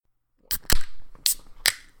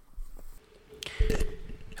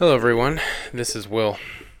Hello, everyone. This is Will.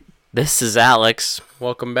 This is Alex.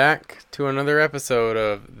 Welcome back to another episode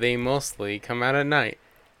of They Mostly Come Out at Night.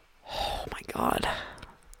 Oh my god.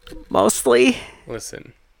 Mostly?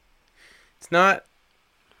 Listen, it's not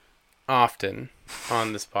often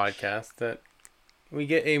on this podcast that we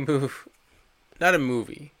get not a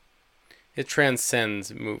movie. It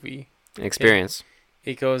transcends movie. Experience.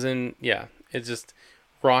 It goes in, it just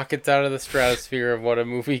rockets out of the stratosphere of what a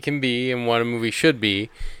movie can be and what a movie should be,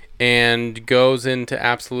 and goes into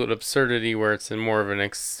absolute absurdity where it's more of an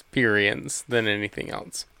experience than anything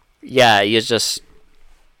else. Yeah, I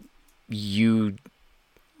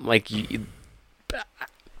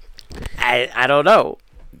don't know.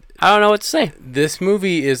 I don't know what to say. This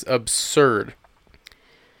movie is absurd.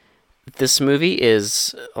 This movie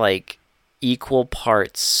is like equal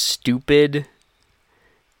parts stupid,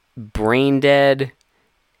 brain dead,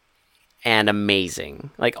 and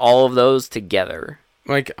amazing. Like all of those together.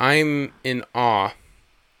 Like, I'm in awe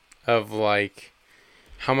of like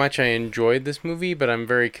how much I enjoyed this movie, but I'm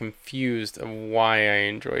very confused of why I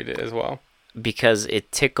enjoyed it as well. Because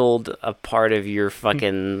it tickled a part of your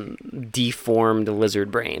fucking deformed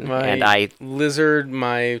lizard brain. My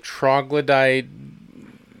troglodyte,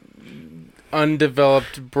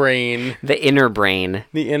 undeveloped brain. The inner brain.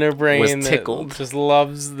 The inner brain was tickled. That just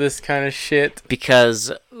loves this kind of shit.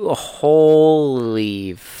 Because,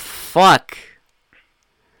 holy fuck.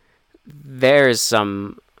 There's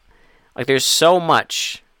so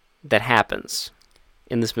much that happens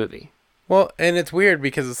in this movie. Well, and it's weird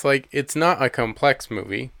because it's like, it's not a complex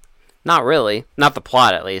movie. Not really. Not the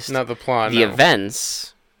plot, at least. Not the plot, The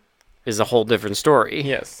events is a whole different story.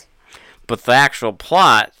 Yes. But the actual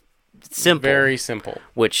plot, simple. Very simple.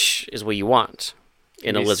 Which is what you want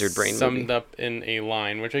in a lizard brain movie. Summed up in a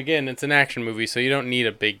line, which again, it's an action movie, so you don't need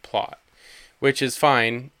a big plot. Which is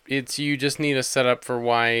fine. You just need a setup for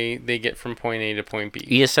why they get from point A to point B.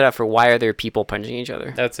 You just set up for why are there people punching each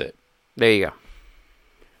other. That's it. There you go.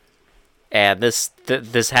 And this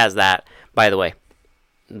has that. By the way,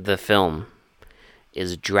 the film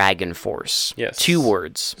is Dragon Force. Yes. 2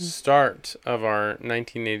 words. Start of our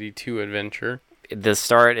 1982 adventure. The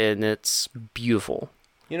start, and it's beautiful.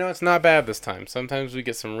 You know, it's not bad this time. Sometimes we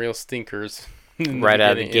get some real stinkers. Right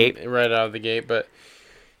out of the gate? Right out of the gate, but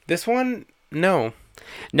this one, no.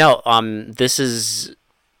 No, this is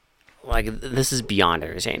beyond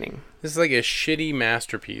entertaining. This is like a shitty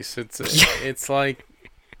masterpiece. It's like,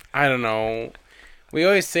 I don't know. We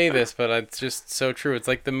always say this, but it's just so true. It's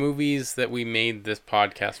like the movies that we made this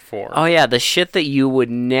podcast for. Oh yeah, the shit that you would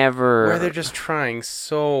never... Where they're just trying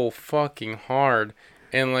so fucking hard.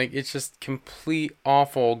 And like, it's just complete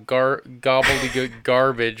awful gobbledygook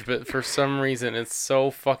garbage, but for some reason it's so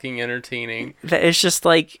fucking entertaining. It's just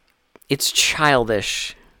like, it's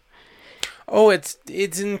childish. Oh, it's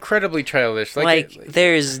incredibly childish.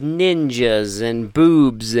 There's ninjas and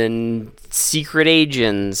boobs and secret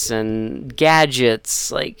agents and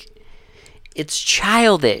gadgets. Like, it's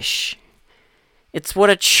childish. It's what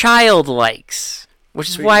a child likes, which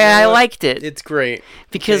is why I liked it. It's great.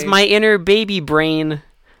 Because my inner baby brain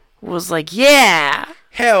was like, yeah!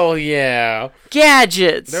 Hell yeah!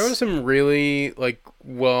 Gadgets! There was some really,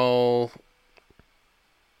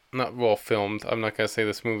 not well filmed. I'm not gonna say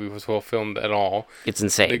this movie was well filmed at all. It's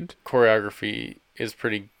insane. The choreography is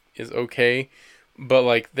okay,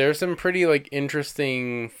 but there's some pretty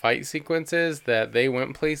interesting fight sequences that they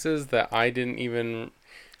went places that I didn't even.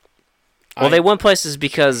 Well, they went places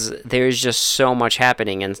because there's just so much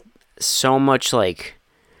happening and so much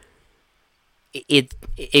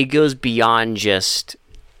it goes beyond just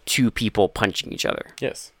 2 people punching each other.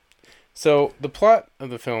 Yes. So the plot of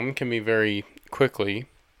the film can be very quickly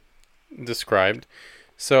described.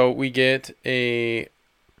 So we get a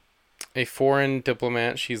foreign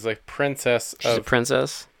diplomat. She's like princess. She's a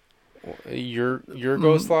princess.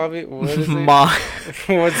 Yugoslavia. What is it?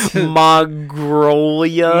 What's it?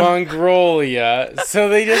 Mongolia. So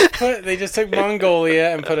they just took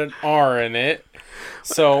Mongolia and put an R in it.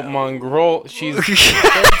 So she's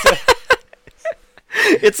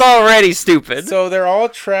It's already stupid. So they're all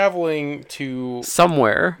traveling to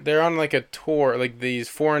somewhere. They're on a tour, these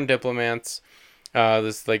foreign diplomats.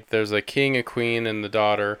 There's a king, a queen, and the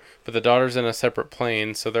daughter, but the daughter's in a separate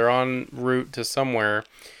plane, so they're en route to somewhere,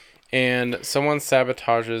 and someone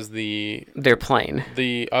sabotages their plane.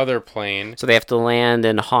 The other plane. So they have to land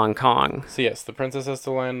in Hong Kong. So yes, the princess has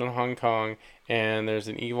to land in Hong Kong, and there's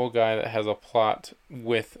an evil guy that has a plot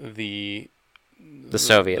with the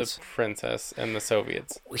Soviets. The princess and the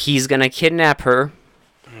Soviets. He's going to kidnap her.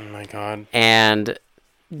 Oh my god. And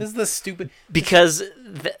this is the stupid... Because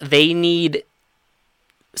they need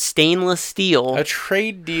stainless steel A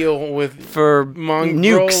trade deal with for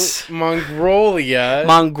nukes. Mongolia.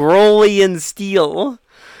 Mongolian steel.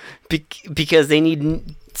 Because they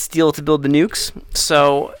need steel to build the nukes.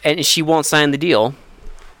 So, and she won't sign the deal.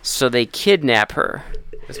 So they kidnap her.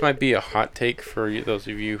 This might be a hot take for those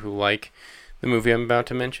of you who like the movie I'm about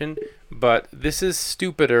to mention, but this is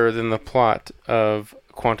stupider than the plot of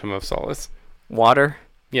Quantum of Solace. Water?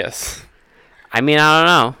 Yes. I mean, I don't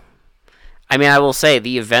know. I mean, I will say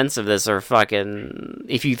the events of this are fucking...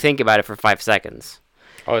 If you think about it for 5 seconds.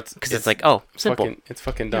 Oh, Because it's like, oh, simple. It's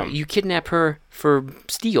fucking dumb. You kidnap her for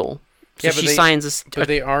steel. So Yeah, but she they- signs But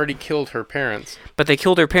they already killed her parents. But they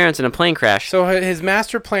killed her parents in a plane crash. So his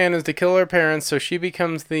master plan is to kill her parents, so she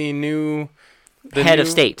becomes the Head of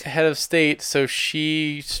state. Head of state. So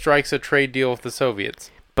she strikes a trade deal with the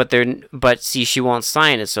Soviets. But see, she won't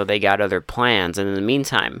sign it, so they got other plans. And in the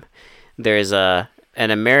meantime, there's an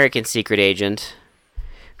American secret agent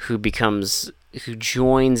who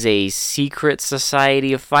joins a secret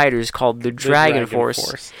society of fighters called the Dragon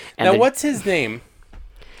Force. And now, what's his name?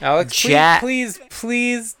 Alex,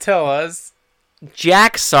 please tell us.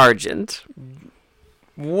 Jack Sargent.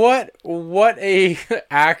 What a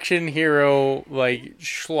action hero, like,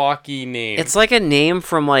 schlocky name. It's like a name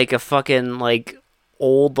from like a fucking like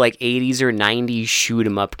old like 80s or 90s shoot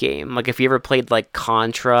 'em up game. Like if you ever played like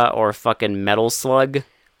Contra or fucking Metal Slug.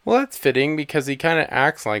 Well, that's fitting because he kind of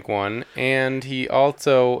acts like one, and he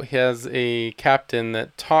also has a captain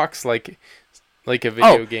that talks like a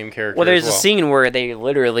video game character. Well, there's a scene where they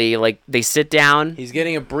literally like they sit down. He's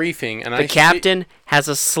getting a briefing, and the captain has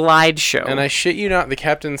a slideshow. And I shit you not, the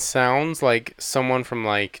captain sounds like someone from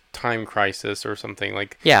like Time Crisis or something.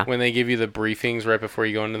 Like when they give you the briefings right before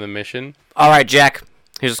you go into the mission. All right, Jack.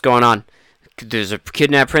 Here's what's going on. There's a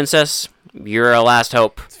kidnapped princess. You're our last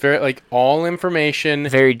hope. It's very like all information.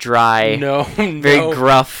 Very dry. Very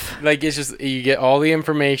gruff. Like it's just you get all the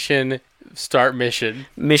information. Start mission.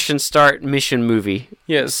 Mission start. Mission movie.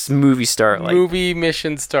 Yes. Movie start. Like, movie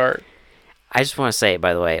mission start. I just want to say,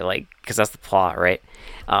 by the way, like, because that's the plot, right?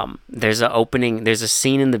 There's a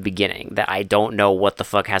scene in the beginning that I don't know what the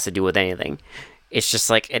fuck has to do with anything. It's just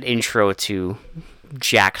like an intro to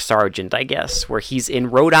Jack Sargent, I guess, where he's in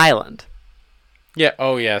Rhode Island. Yeah.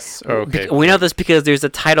 Oh yes. Okay. We know this because there's a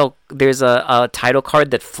title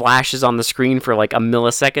card that flashes on the screen for like a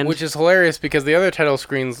millisecond, which is hilarious because the other title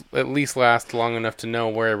screens at least last long enough to know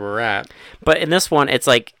where we're at. But in this one, it's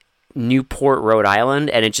like Newport, Rhode Island,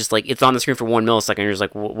 and it's just like it's on the screen for 1 millisecond. You're just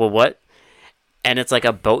like, well, what? And it's like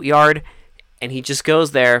a boatyard, and he just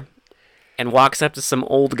goes there and walks up to some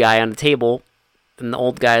old guy on the table, and the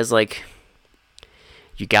old guy's like,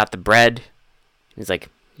 "You got the bread?" He's like,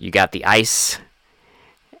 "You got the ice?"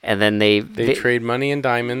 And then they trade money and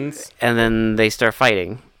diamonds. And then they start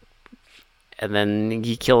fighting. And then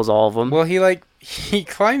he kills all of them. Well, he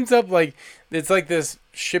climbs up like it's like this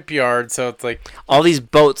shipyard, so it's like all these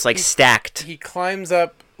boats like stacked. He climbs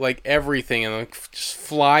up like everything and like just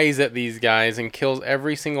flies at these guys and kills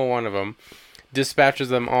every single one of them, dispatches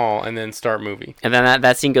them all, and then start movie. And then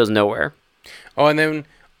that scene goes nowhere. Oh, and then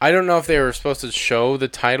I don't know if they were supposed to show the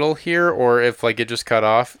title here or if like it just got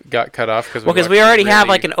cut off because we already have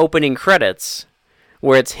like an opening credits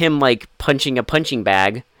where it's him like punching a punching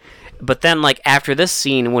bag, but then like after this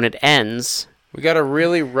scene when it ends, we got a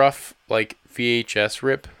really rough like VHS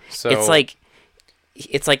rip. So it's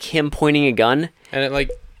like him pointing a gun, and it like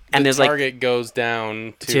the target goes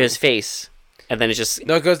down to his face, and then it just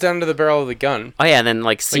it goes down to the barrel of the gun. Oh yeah, and then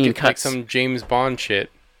like scene cuts like some James Bond shit.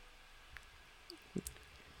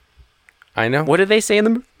 I know. What did they say in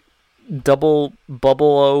the double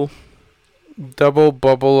bubble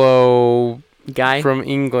o guy from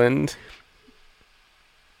England?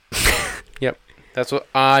 Yep, that's what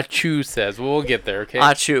Achu says. We'll get there, okay?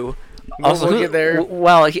 Achu. Also, we'll get there.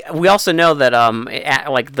 Well, we also know that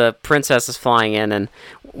like the princess is flying in, and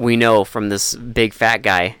we know from this big fat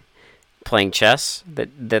guy playing chess that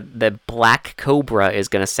the Black Cobra is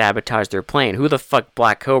going to sabotage their plane. Who the fuck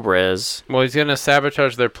Black Cobra is? Well, he's going to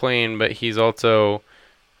sabotage their plane, but he's also,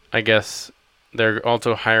 I guess, they're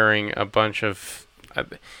also hiring a bunch of...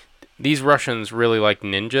 these Russians really like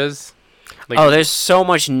ninjas. Like, there's so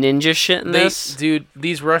much ninja shit in this. Dude,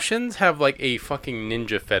 these Russians have like a fucking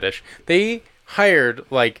ninja fetish. They hired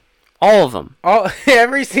like... all of them.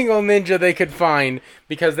 Every single ninja they could find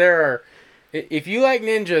because there are... If you like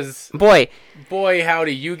ninjas, boy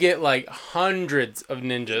howdy, you get like hundreds of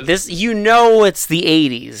ninjas. This, it's the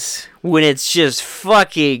 80s when it's just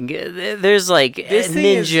fucking. There's like This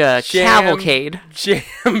thing ninja is jam- cavalcade.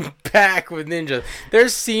 Jam packed with ninjas.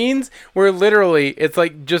 There's scenes where literally it's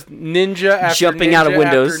like just ninja after Jumping ninja out of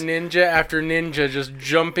windows. after ninja after ninja, just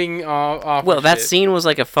jumping off. Well, of that shit. scene was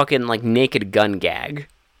like a fucking like Naked Gun gag.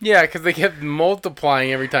 Yeah, because they kept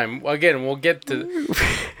multiplying every time. Again, we'll get to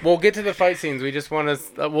the fight scenes. We just want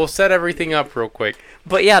to we'll set everything up real quick.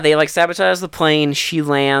 But yeah, they like sabotage the plane. She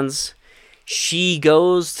lands. She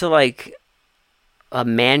goes to like a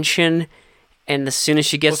mansion, and as soon as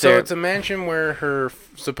she gets there, So it's a mansion where her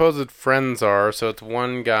supposed friends are. So it's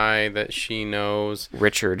one guy that she knows,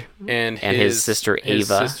 Richard and his sister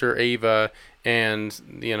Ava, and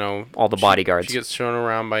all the bodyguards. She gets shown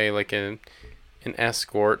around by like an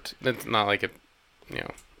escort. That's not like a,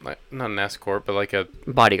 like not an escort, but like a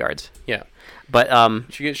bodyguards. Yeah. But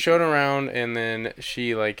she gets shown around, and then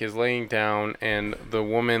she like is laying down, and the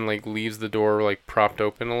woman like leaves the door like propped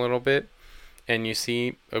open a little bit, and you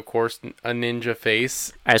see, of course, a ninja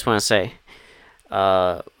face. I just want to say,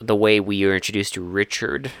 the way we are introduced to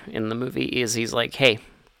Richard in the movie is he's like, "Hey,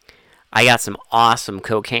 I got some awesome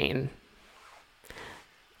cocaine.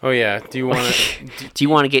 Oh yeah. Do you want to? Do you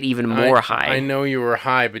want to get even more high?" I know you were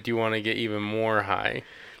high, but do you want to get even more high?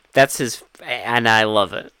 That's his, and I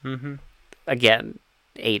love it. Mm-hmm. Again,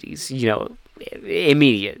 80s,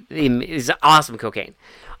 immediate. It's awesome cocaine.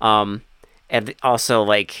 And also,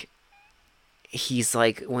 like, he's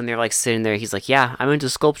like, when they're like sitting there, he's like, yeah, I'm into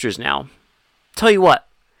sculptures now. Tell you what,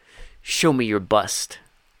 show me your bust.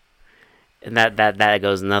 And that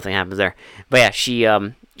goes, nothing happens there. But yeah,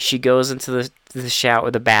 she goes into the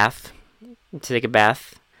shower, the bath, to take a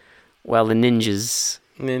bath, while the ninjas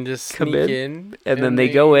sneak in, and then they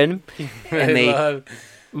go in, and they.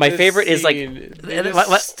 My favorite is like they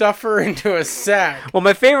just stuff her into a sack. Well,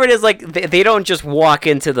 my favorite is like they don't just walk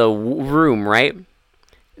into the room, right?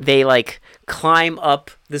 They like climb up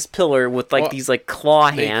this pillar with like these like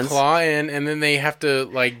claw hands. They claw in, and then they have to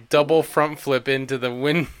like double front flip into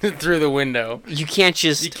the through the window. You can't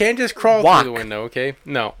just crawl walk through the window, okay?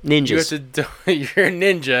 No, ninjas. You have to. You're a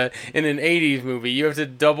ninja in an '80s movie. You have to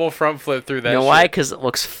double front flip through that. You know why? Because it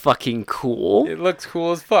looks fucking cool. It looks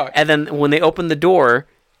cool as fuck. And then when they open the door,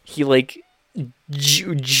 he like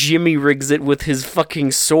Jimmy rigs it with his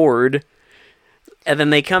fucking sword. And then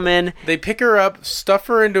they come in. They pick her up, stuff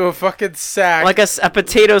her into a fucking sack. Like a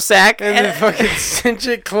potato sack. And then fucking cinch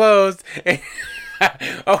it closed.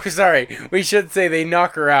 Oh, sorry. We should say they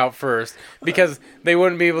knock her out first. Because they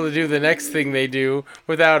wouldn't be able to do the next thing they do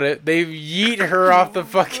without it. They yeet her off the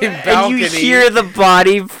fucking balcony. And you hear the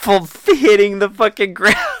body hitting the fucking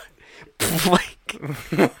ground.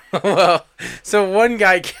 Well, so one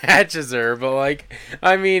guy catches her, but like,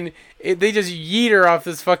 I mean, they just yeet her off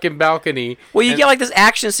this fucking balcony. Well, you get like this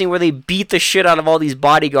action scene where they beat the shit out of all these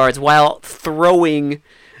bodyguards while throwing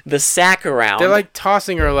the sack around. They're like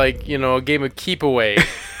tossing her like, a game of keep away.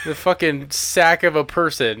 The fucking sack of a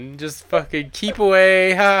person. Just fucking keep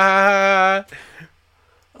away. Ha ha ha.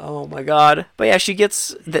 Oh my god. But yeah,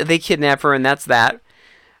 they kidnap her, and that's that.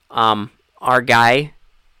 Our guy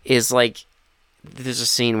is like, there's a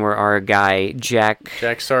scene where our guy, Jack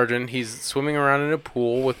Sargent, he's swimming around in a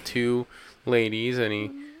pool with two ladies, and he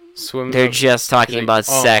swims. They're just talking about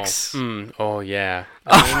sex. Oh yeah.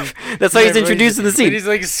 That's how he's introduced in the scene. He's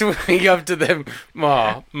like swimming up to them.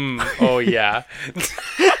 Oh yeah.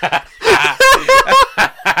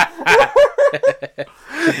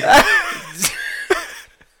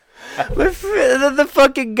 The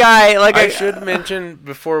fucking guy, like I should mention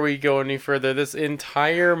before we go any further, this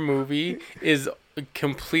entire movie is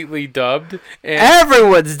completely dubbed, and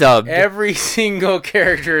everyone's dubbed. Every single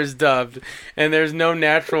character is dubbed, and there's no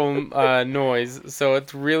natural noise, so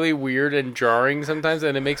it's really weird and jarring sometimes,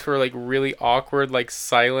 and it makes for like really awkward, like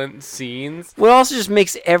silent scenes. Well, it also just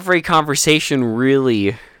makes every conversation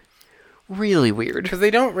really weird. Because they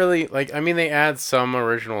don't really, they add some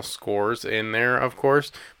original scores in there, of course,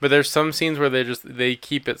 but there's some scenes where they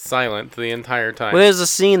keep it silent the entire time. Well, there's a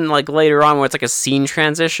scene, like, later on where it's, like, a scene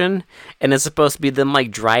transition, and it's supposed to be them, like,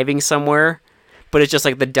 driving somewhere, but it's just,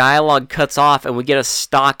 like, the dialogue cuts off, and we get a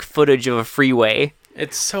stock footage of a freeway.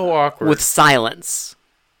 It's so awkward. With silence.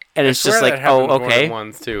 And it's just like, oh, okay.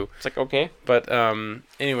 Ones too. It's like, okay. But,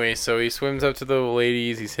 anyway, so he swims up to the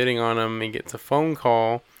ladies, he's hitting on them, he gets a phone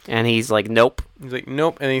call. And he's like, nope. He's like,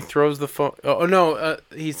 nope. And he throws the phone. Oh, no.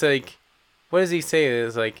 He's like, what does he say?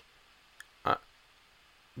 It's like,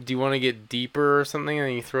 do you want to get deeper or something? And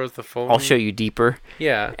he throws the phone. I'll show you deeper.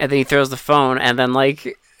 Yeah. And then he throws the phone. And then,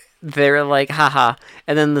 like, they're like, haha.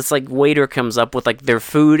 And then this like waiter comes up with like their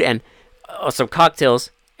food and some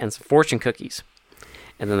cocktails and some fortune cookies.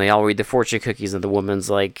 And then they all read the fortune cookies, and the woman's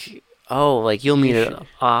like, oh, like you'll meet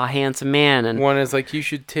a handsome man. And one is like, you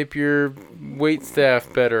should tip your wait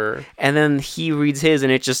staff better. And then he reads his,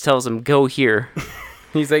 and it just tells him, go here.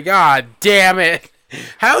 He's like, ah, damn it.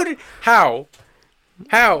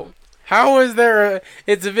 How is there a...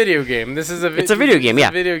 It's a video game. This is a... It's a video game, yeah.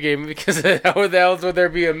 It's a video game, because how the hell would there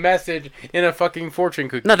be a message in a fucking fortune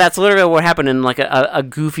cookie? No, that's literally what happened in like a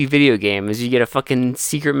goofy video game, is you get a fucking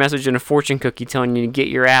secret message in a fortune cookie telling you to get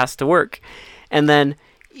your ass to work. And then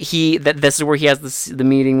this is where he has the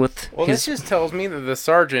meeting with this just tells me that the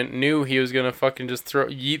sergeant knew he was gonna fucking just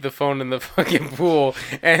yeet the phone in the fucking pool,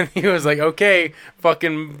 and he was like, okay,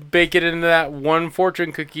 fucking bake it into that one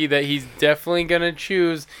fortune cookie that he's definitely gonna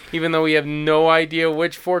choose, even though we have no idea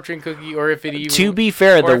which fortune cookie, or if it even... To be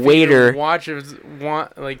fair, the waiter...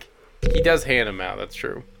 he does hand him out, that's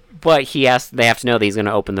true. But they have to know that he's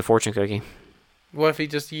gonna open the fortune cookie. What if he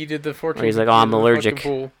just yeeted the fortune? Or he's like, oh, I'm allergic.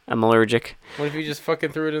 I'm allergic. What if he just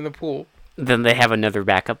fucking threw it in the pool? Then they have another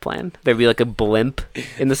backup plan. There'd be like a blimp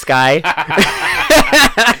in the sky.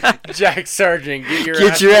 Jack Sargent,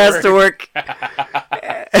 get your ass to work.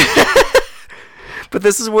 But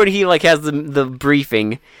this is where he like has the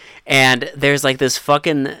briefing, and there's like this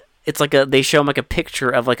fucking... It's like they show him like a picture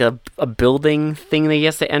of like a building thing that he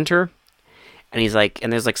has to enter, and he's like,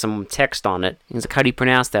 and there's like some text on it. He's like, how do you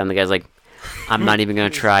pronounce that? And the guy's like, I'm not even going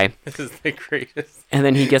to try. This is the greatest. And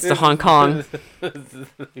then he gets to Hong Kong,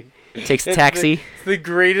 takes a taxi. It's the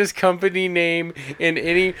greatest company name in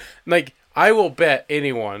any... Like, I will bet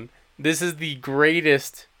anyone, this is the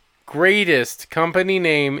greatest company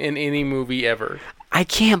name in any movie ever. I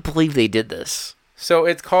can't believe they did this. So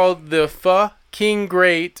it's called the Fucking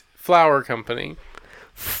Great Flower Company.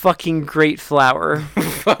 Fucking great flower.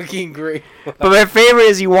 Fucking great flower. But my favorite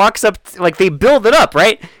is he walks up, like they build it up,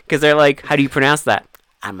 right? Because they're like, how do you pronounce that?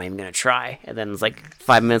 I'm not even going to try. And then it's like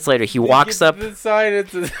 5 minutes later, he walks up. The side,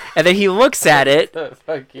 and then he looks at it.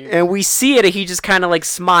 And we see it, and he just kind of like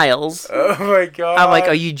smiles. Oh my god. I'm like,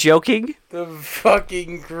 are you joking? The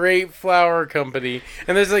Fucking Great Flower Company.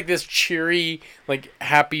 And there's like this cheery, like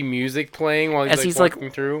happy music playing while he's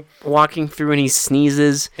walking through. Walking through, and he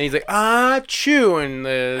sneezes. And he's like, achoo. And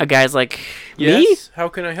a guy's like, me? Yes, how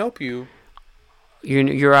can I help you?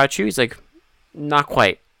 You're achoo? He's like, not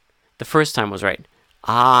quite. The first time was right.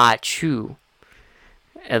 Achoo.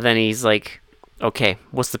 And then he's like, okay,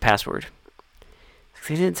 what's the password?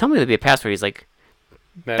 He didn't tell me there'd be a password. He's like,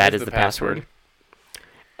 that is the password.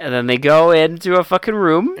 And then they go into a fucking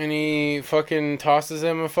room. And he fucking tosses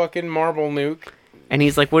him a fucking marble nuke. And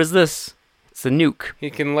he's like, what is this? It's a nuke. He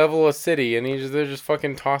can level a city, and they're just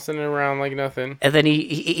fucking tossing it around like nothing. And then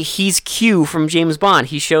he's Q from James Bond.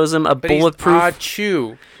 He shows him a bulletproof... He's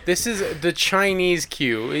Chu. This is the Chinese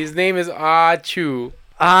Q. His name is Chu.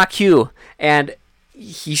 Q. And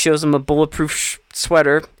he shows him a bulletproof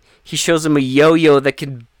sweater. He shows him a yo-yo that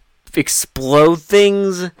can explode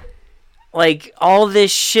things. Like, all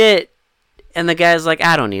this shit. And the guy's like,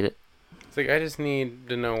 I don't need it. It's like, I just need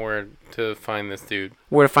to know where to find this dude.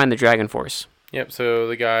 Where to find the Dragon Force. Yep, so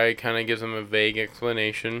the guy kind of gives him a vague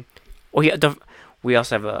explanation. Well, we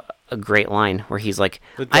also have a great line where he's like,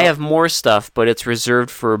 I have more stuff, but it's reserved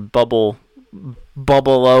for Bubble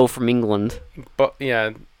O from England.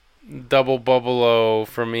 Double Bubble O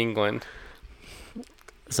from England.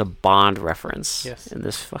 It's a Bond reference in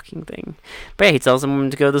this fucking thing. But yeah, he tells him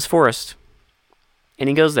to go to this forest. And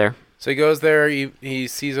he goes there. So he goes there, he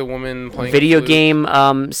sees a woman playing video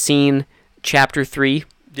game scene, chapter 3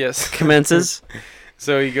 commences.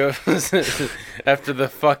 So he goes after the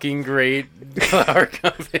Fucking Great Flower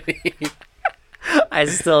Company. I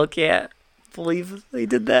still can't believe they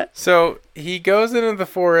did that. So he goes into the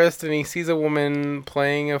forest and he sees a woman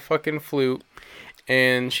playing a fucking flute.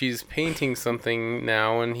 And she's painting something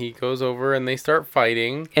now, and he goes over and they start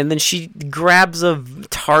fighting. And then she grabs a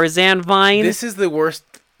Tarzan vine. This is the worst.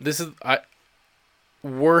 This is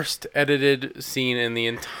worst edited scene in the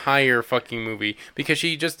entire fucking movie, because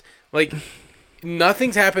she just like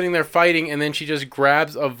nothing's happening. They're fighting, and then she just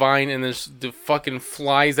grabs a vine and then fucking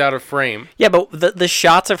flies out of frame. Yeah, but the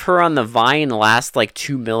shots of her on the vine last like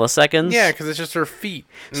 2 milliseconds. Yeah, because it's just her feet.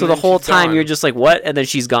 So the whole time you're just like, what? And then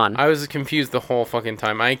she's gone. I was confused the whole fucking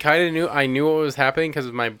time. I kind of knew what was happening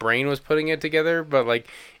because my brain was putting it together, but like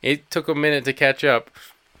it took a minute to catch up.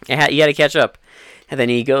 You had to catch up. And then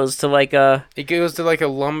he goes to like a... It goes to like a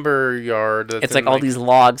lumber yard. It's like all these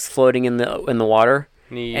logs floating in the water.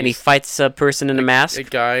 And he fights a person in a mask. A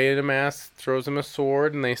guy in a mask throws him a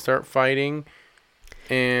sword, and they start fighting.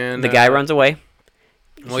 And the guy runs away.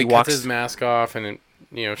 Well, he cuts his mask off and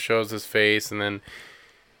it shows his face, and then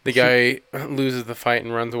the guy loses the fight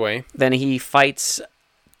and runs away. Then he fights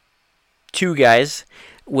 2 guys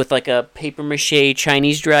with like a paper mache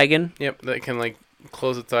Chinese dragon. Yep, that can like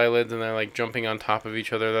close its eyelids, and they're like jumping on top of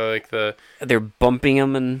each other. They're bumping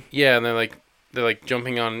him, and they're like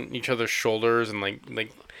jumping on each other's shoulders, and like.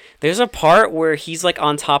 There's a part where he's like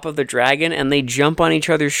on top of the dragon, and they jump on each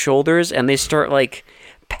other's shoulders, and they start like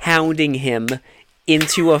pounding him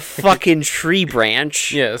into a fucking tree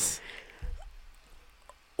branch. Yes.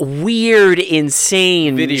 Weird,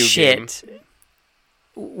 insane Video shit. Game.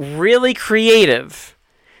 Really creative,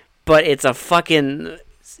 but it's a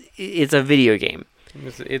video game.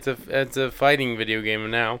 It's a fighting video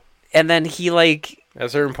game now. And then he like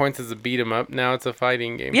at certain points it's a beat 'em up. Now it's a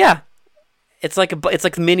fighting game. Yeah, it's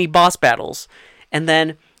like mini boss battles, and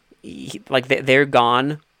then they're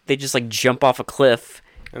gone. They just like jump off a cliff.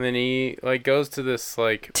 And then he like goes to this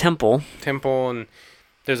like temple, and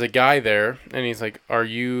there's a guy there, and he's like, "Are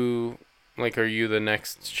you the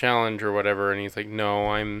next challenge or whatever?" And he's like, "No,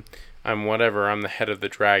 I'm whatever. I'm the head of the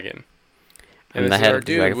dragon." And I'm the head of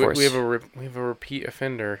the Dragon Force. We have a repeat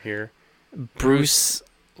offender here. Bruce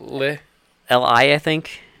Lee. L-I, I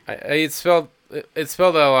think. It's spelled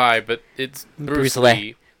L-I, but it's Bruce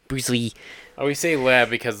Lee. Bruce Lee. We say Le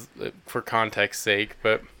because for context sake,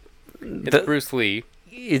 but it's Bruce Lee.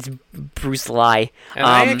 It's Bruce Lee. And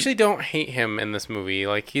I actually don't hate him in this movie.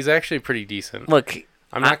 Like, he's actually pretty decent. Look,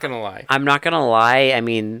 I'm not gonna lie. I'm not gonna lie. I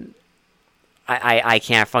mean, I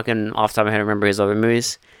can't fucking off the top of my head remember his other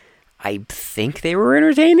movies. I think they were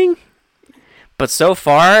entertaining. But so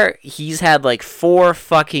far, he's had like 4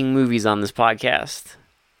 fucking movies on this podcast.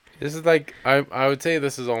 This is like, I would say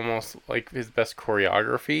this is almost like his best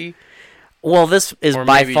choreography. Well, this is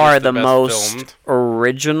by far the most filmed.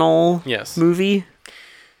 Original movie.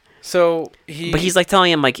 So But he's like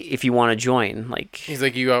telling him like, if you want to join, like he's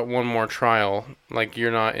like, you got one more trial, like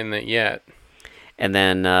you're not in it yet. And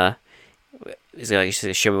then he's like,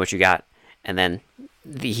 show me what you got. And then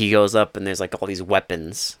he goes up and there's like all these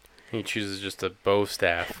weapons. He chooses just a bow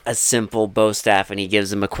staff. A simple bow staff, and he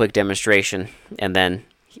gives him a quick demonstration. And then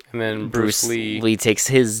Bruce Lee takes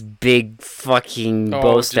his big fucking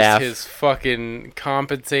bow staff. Just his fucking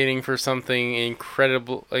compensating for something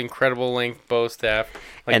incredible length bow staff.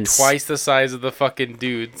 Like and twice the size of the fucking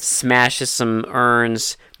dudes. Smashes some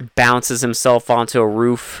urns, bounces himself onto a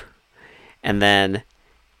roof, and then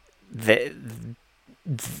that's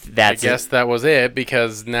I guess that was it,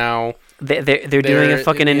 because now they're doing a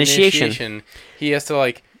fucking initiation. He has to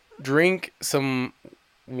like drink some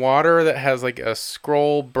water that has like a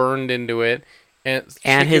scroll burned into it,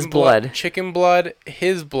 and his blood, chicken blood,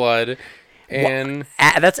 his blood, and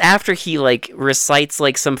that's after he like recites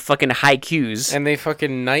like some fucking haikus, and they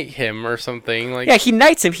fucking knight him or something. Like, yeah, he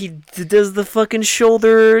knights him. He does the fucking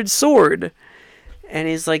shouldered sword, and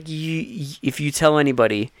he's like, if you tell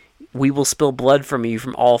anybody, we will spill blood from you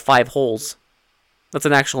from all 5 holes. That's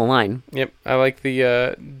an actual line. Yep, I like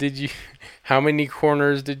the. How many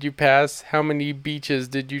corners did you pass? How many beaches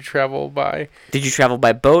did you travel by? Did you travel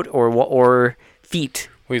by boat or feet?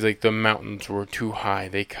 Well, he's like, the mountains were too high.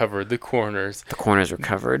 They covered the corners. The corners were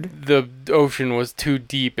covered. The ocean was too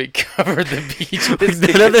deep. It covered the beaches.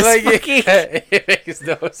 It makes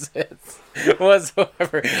no sense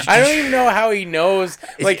whatsoever. I don't even know how he knows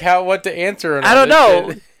what to answer. I don't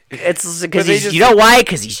know. Shit. It's because you know why?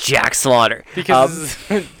 Because he's Jack Slaughter. Because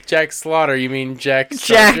Jack Slaughter, you mean Jack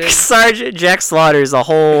Sargent? Jack Slaughter is a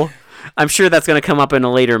whole. I'm sure that's going to come up in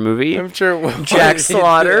a later movie. I'm sure Jack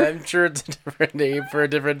Slaughter. I'm sure it's a different name for a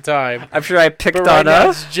different time. I'm sure I picked but on now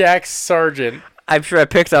it's Jack Sargent. I'm sure I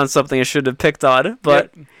picked on something I should have picked on,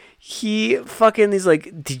 but he's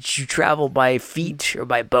like, did you travel by feet or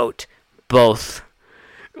by boat? Both.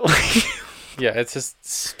 Yeah, it's just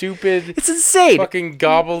stupid. It's insane. Fucking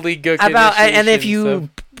gobbledygook. And if you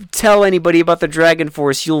tell anybody about the Dragon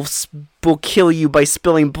Force, will kill you by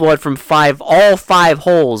spilling blood from all 5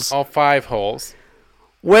 holes. All 5 holes.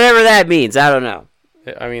 Whatever that means, I don't know.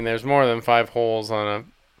 I mean, there's more than 5 holes on a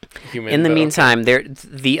human. In the meantime,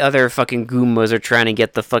 the other fucking Goombas are trying to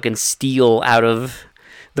get the fucking steel out of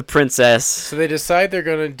the princess. So they decide they're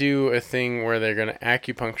gonna do a thing where they're gonna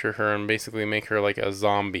acupuncture her and basically make her like a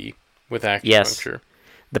zombie. With acupuncture. Yes.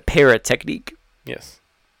 The parrot technique. Yes.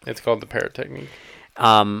 It's called the parrot technique.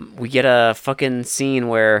 We get a fucking scene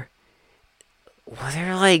where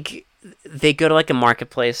they're like, they go to like a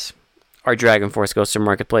marketplace. Our Dragon Force goes to a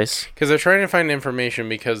marketplace. Because they're trying to find information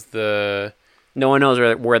because no one knows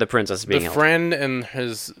where the princess is being held. The friend and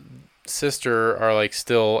his sister are like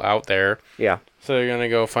still out there. Yeah. So they're going to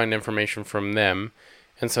go find information from them.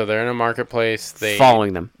 And so they're in a marketplace.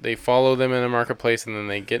 Following them. They follow them in a marketplace, and then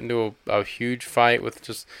they get into a huge fight with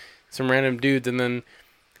just some random dudes. And then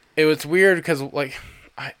it was weird because like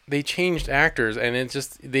they changed actors, and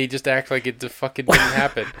they just act like it fucking didn't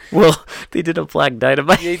happen. Well, they did a Black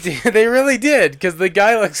Dynamite. They really did, because the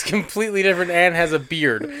guy looks completely different and has a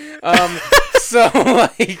beard. So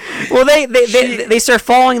like, well, they start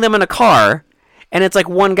following them in a car, and it's like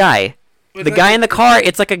one guy. The guy in the car,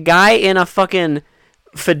 it's like a guy in a fucking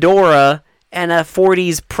fedora and a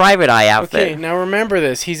 40s private eye outfit. Okay, now remember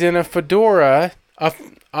this. He's in a fedora.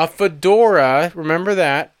 A fedora. Remember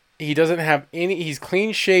that. He doesn't have any. He's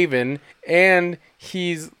clean shaven, and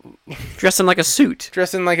he's dressed in like a suit.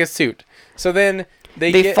 So then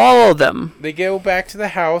they follow them. They go back to the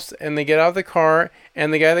house, and they get out of the car.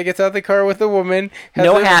 And the guy that gets out of the car with the woman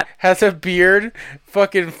has a beard,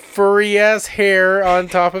 fucking furry ass hair on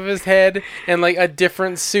top of his head, and like a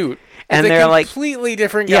different suit. And they're like completely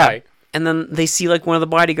different guy. Yeah. And then they see like one of the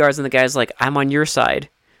bodyguards, and the guy's like, "I'm on your side.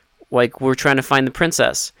 Like, we're trying to find the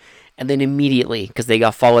princess." And then immediately, because they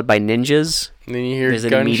got followed by ninjas, and then you hear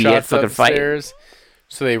gunshots upstairs.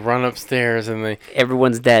 So they run upstairs, and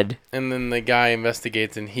everyone's dead. And then the guy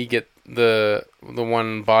investigates, and he gets the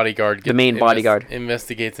one bodyguard. The main bodyguard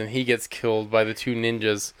investigates, and he gets killed by the two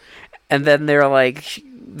ninjas. And then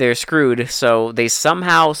they're screwed. So they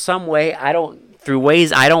somehow, some way, through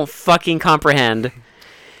ways I don't fucking comprehend,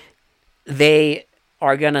 they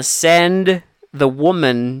are gonna send the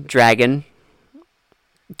woman dragon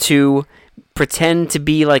to pretend to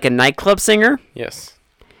be like a nightclub singer. Yes.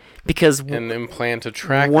 Because and implant a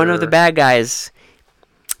tracker. One of the bad guys,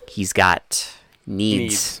 he's got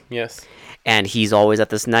needs. Yes. And he's always at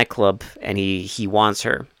this nightclub, and he wants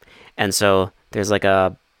her. And so there's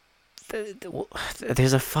a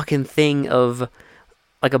fucking thing of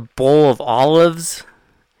like a bowl of olives,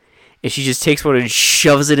 and she just takes one and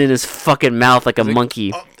shoves it in his fucking mouth like a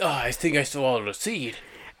monkey. I think I swallowed a seed.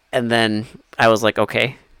 And then I was like,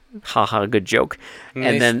 okay, haha, good joke.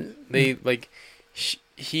 And then they like,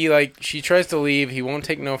 she tries to leave. He won't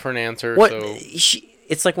take no for an answer. What? So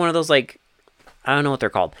it's like one of those, like, I don't know what they're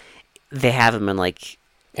called. They have them in like,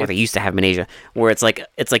 or they used to have them in Asia, where it's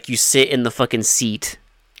like you sit in the fucking seat.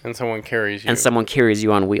 And someone carries you. And someone carries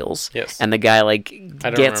you on wheels. Yes. And the guy like I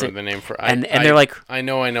don't gets remember the name for. And they're like, I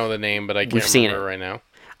know the name, but I can't remember it right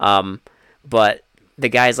now. But the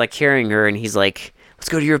guy's like carrying her, and he's like, "Let's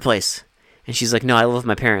go to your place." And she's like, "No, I live with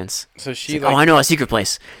my parents." So she's like, "Oh, I know a secret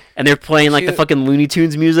place." And they're playing like the fucking Looney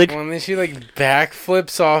Tunes music. Well, and then she like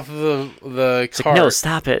backflips off the car. Like, no,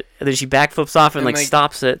 stop it! And then she backflips off and like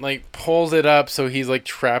stops it. Like pulls it up so he's like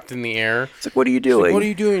trapped in the air. It's like, what are you doing? Like, what are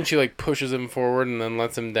you doing? She like pushes him forward and then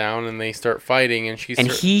lets him down, and they start fighting. And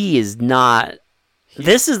he is not.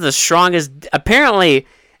 This is the strongest. Apparently,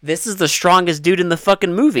 this is the strongest dude in the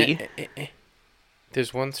fucking movie.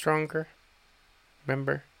 There's one stronger.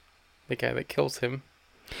 Remember, the guy that kills him.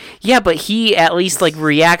 Yeah, but he at least like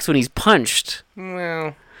reacts when he's punched.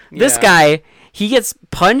 Well, this guy, he gets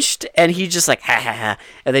punched and he just like ha ha ha,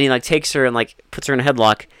 and then he like takes her and like puts her in a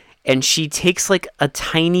headlock, and she takes like a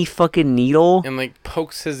tiny fucking needle and like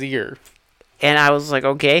pokes his ear. And I was like,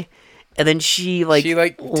 okay. And then she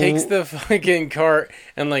takes the fucking cart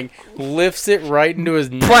and like lifts it right into his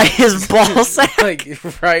neck. By his ball sack.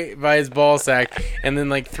 Like right by his ball sack, and then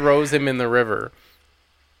like throws him in the river.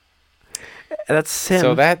 That's him.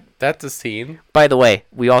 So that's a scene. By the way,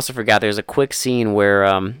 we also forgot there's a quick scene where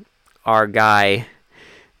our guy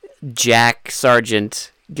Jack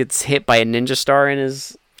Sargent gets hit by a ninja star in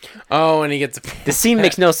his. Oh, and he gets. The scene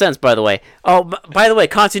makes no sense, by the way. Oh, by the way,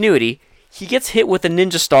 continuity. He gets hit with a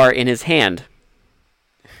ninja star in his hand.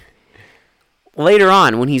 Later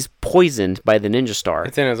on, when he's poisoned by the ninja star,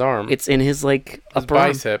 it's in his arm. It's in his like upper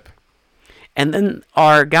bicep. Arm. And then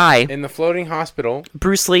our guy in the floating hospital,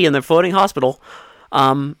 Bruce Lee in the floating hospital,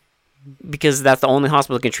 because that's the only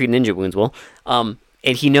hospital that can treat ninja wounds well. And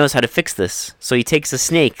he knows how to fix this. So he takes a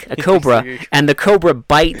snake, a cobra, and the cobra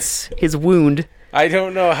bites his wound. I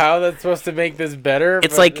don't know how that's supposed to make this better.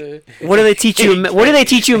 It's like, what do they teach you? What do they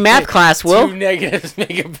teach you in math class, Will? 2 negatives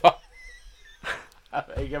make a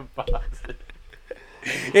positive.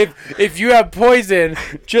 If you have poison,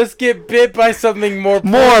 just get bit by something more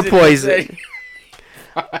poison. More poison.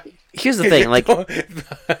 Here's the thing, like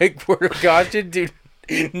word of caution, dude,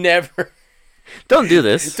 never. Don't do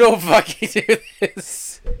this. Don't fucking do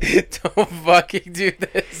this. Don't fucking do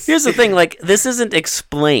this. Here's the thing, like, this isn't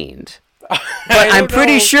explained. But I'm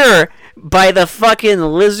pretty sure by the fucking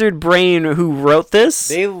lizard brain who wrote this,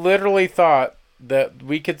 they literally thought that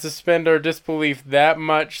we could suspend our disbelief that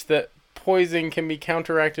much that poison can be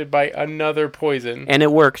counteracted by another poison. And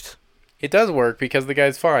it worked. It does work because the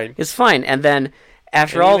guy's fine. It's fine. And then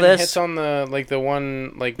after It all even this, hits on the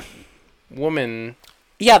one woman.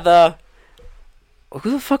 yeah,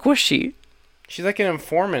 who the fuck was she? She's like an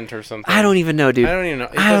informant or something. I don't even know, dude. I don't even know.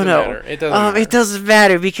 I don't know. Matter. It doesn't matter. It doesn't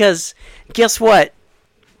matter because guess what?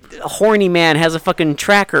 A horny man has a fucking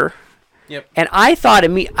tracker. Yep. And I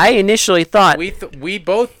initially thought We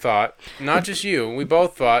both thought, not just you, we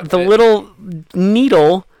both thought the little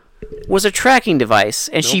needle was a tracking device,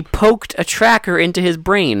 and she Nope. poked a tracker into his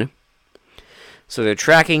brain. So they're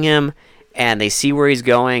tracking him, and they see where he's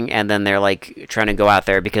going, and then they're like trying to go out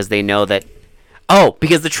there because they know that. Oh,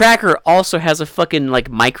 because the tracker also has a fucking like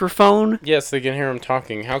microphone, Yes, they can hear him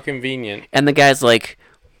talking. How convenient. and the guy's like,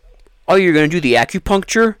 "Oh, you're gonna do the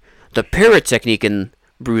acupuncture, the parrot technique," and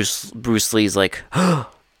Bruce Lee's like, I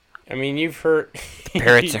mean, you've heard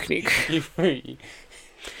 "Parrot technique." You've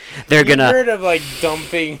They're gonna. heard of like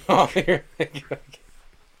dumping all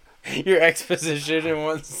your exposition in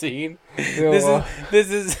one scene.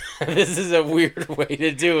 This is a weird way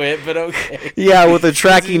to do it, but okay. Yeah, with a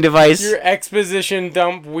tracking device. Your exposition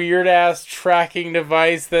dump weird ass tracking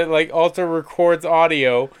device that like also records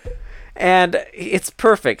audio. And it's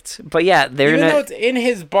perfect. But yeah, they're Even gonna. though it's in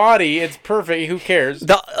his body, it's perfect. Who cares?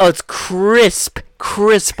 It's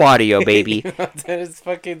crisp audio, baby. It's in his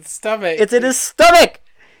fucking stomach. It's in his stomach,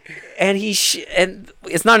 and and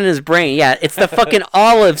it's not in his brain. Yeah, it's the fucking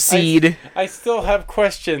olive seed. I still have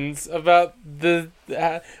questions about the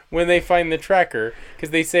when they find the tracker because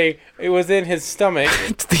they say it was in his stomach.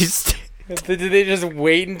 Did they just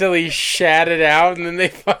wait until he shat it out and then they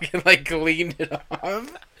fucking like cleaned it off?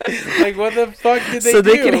 Like what the fuck did they do? So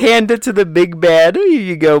they can hand it to the big bad. Here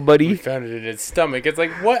you go, We buddy. found it in his stomach. It's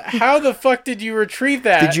like what? How the fuck did you retrieve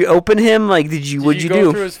that? Did you open him? Like, what'd you go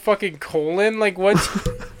do? through his fucking colon? Like what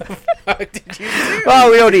the fuck did you do?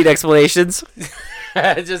 Oh, we don't need explanations.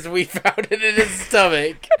 Just we found it in his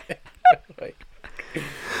stomach. Like,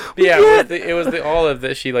 yeah, it was the olive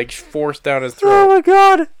that she like forced down his Oh throat. my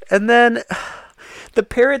god! And then the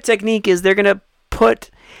parrot technique is they're gonna put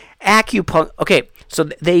acupuncture. Okay, so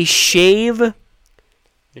they shave,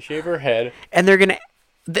 You shave her head. and they're gonna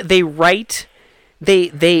they write. They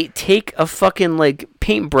take a fucking like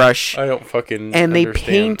paintbrush I don't fucking and they understand.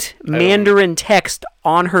 paint I don't- Mandarin text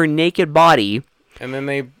on her naked body, And then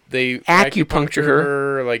they Acupuncture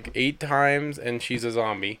her like 8 times, and she's a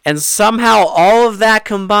zombie. and somehow all of that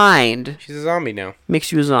combined She's a zombie now,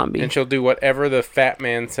 makes you a zombie. and she'll do whatever the fat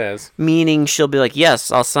man says. Meaning she'll be like,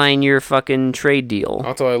 "Yes, I'll sign your fucking trade deal."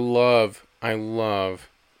 Also, I love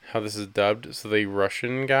how this is dubbed. So the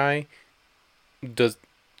Russian guy does.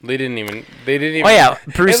 They didn't even. Oh yeah,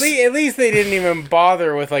 Bruce. At least they didn't even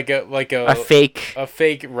bother with like a A fake. a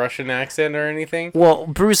fake Russian accent or anything. Well,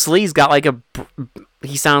 Bruce Lee's got like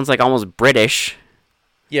he sounds like almost British.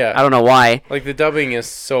 Yeah, I don't know why. like the dubbing is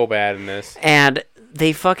so bad in this. And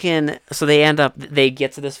they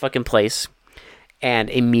get to this fucking place, and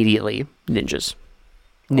immediately ninjas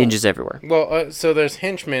everywhere. Well, so there's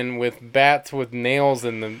henchmen with bats with nails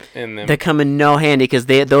in them. They come in no handy because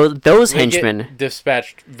those They henchmen. get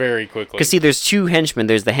dispatched very quickly. Because see, there's two henchmen.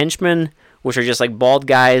 There's the henchmen, which are just like bald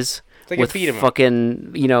guys They can with feed 'em up.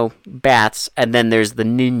 fucking bats, and then there's the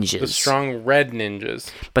ninjas. The strong red ninjas.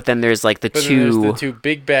 But then there's like the But then there's two the two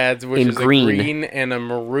big bads, which in is green. a green and a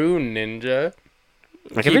maroon ninja.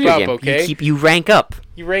 like keep a video up, game. okay? You rank up.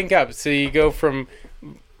 You rank up, so you go from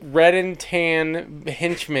red and tan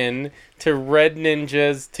henchmen to red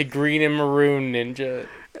ninjas to green and maroon ninja.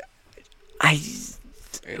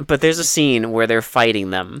 But there's a scene where they're fighting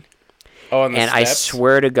them, Oh, and the and I steps?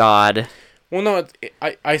 swear to God, Well, no,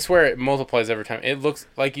 I swear it multiplies every time. It looks,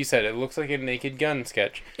 like you said, it looks like a Naked Gun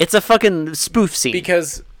sketch. it's a fucking spoof scene.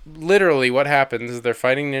 Because literally what happens is they're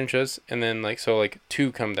fighting ninjas, and then,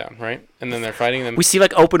 two come down, right? And then they're fighting them, We see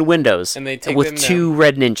like open windows and they take with them two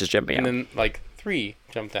red ninjas jumping and out. then, 3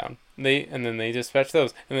 jump down. And then they dispatch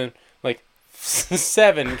those. And then,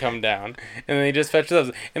 7 come down, and then they dispatch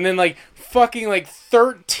those. And then,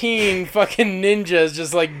 13 fucking ninjas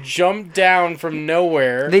just, jump down from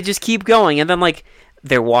nowhere. They just keep going, and then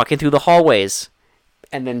they're walking through the hallways,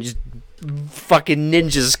 and then just fucking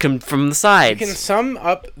ninjas come from the You sides. can sum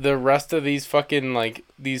up the rest of these fucking,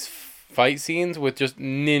 these fight scenes with just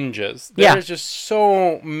ninjas. Yeah. There's just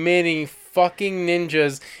so many fucking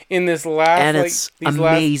ninjas in this last, And it's these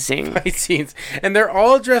amazing. last fight scenes. And they're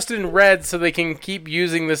all dressed in red so they can keep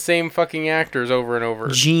using the same fucking actors over and over.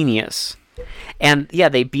 Genius. And yeah,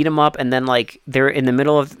 they beat him up, and then they're in the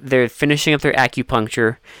middle of they're finishing up their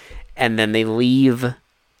acupuncture, and then they leave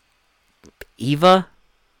Eva,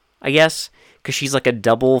 I guess, because she's like a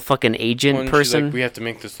double fucking agent When she's person. like, we have to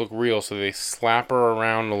make this look real, so they slap her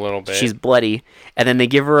around a little bit. She's bloody, and then they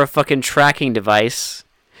give her a fucking tracking device,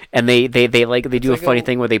 and they do a like funny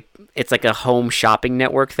thing where it's like a home shopping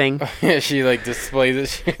network thing she like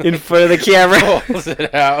displays it. in front of the camera. Pulls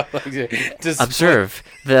it out. Like, Observe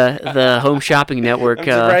the home shopping network I'm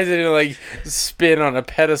surprised it didn't like spin on a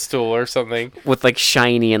pedestal or something. with like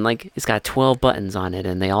shiny and it's got 12 buttons on it,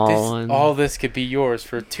 and they All this could be yours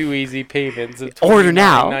for 2 easy payments of Order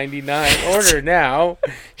now. $29.99. Order now.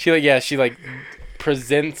 She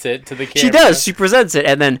presents it to the camera. She does. She presents it,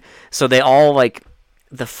 and then so they all like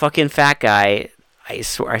the fucking fat guy. I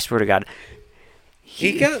swear to God,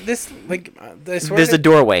 He got this like. there's a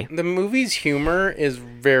doorway. The movie's humor is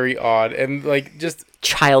very odd and like just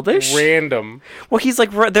Childish. random. Well, he's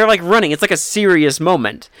like they're like running. It's like a serious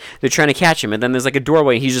moment. They're trying to catch him, and then there's like a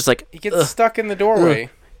doorway. And he's just like, He gets stuck in the doorway.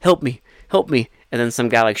 help me, help me. And then some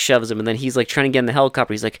guy like shoves him, and then he's like trying to get in the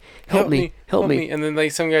helicopter. He's like, help me. And then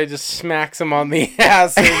like some guy just smacks him on the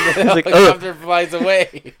ass, and the like, helicopter flies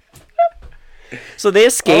away. So they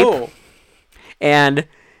escape, Oh, and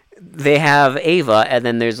they have Ava, and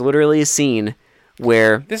then there's literally a scene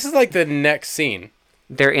where this is like the next scene.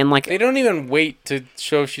 they're in like They don't even wait to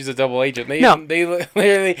show she's a double agent. No. They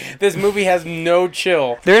literally. This movie has no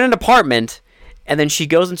chill. they're in an apartment, and then she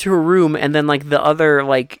goes into her room, and then like the other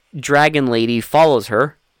like dragon lady follows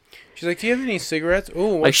her. She's like, "Do you have any cigarettes?"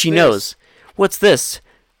 Oh, Like she knows. What's this?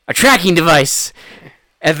 A tracking device.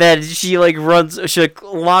 And then she like runs, she like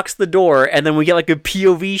locks the door, and then we get like a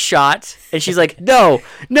POV shot, and she's like, no,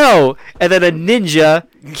 and then a ninja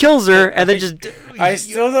kills her, and then just, I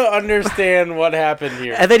still don't understand what happened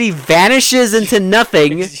here. and then he vanishes into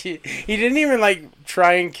nothing. He didn't even like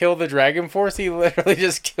try and kill the Dragon Force. He literally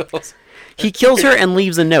just kills. He kills her and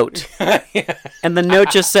leaves a note, Yeah. and the note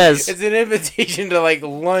just says, It's an invitation to like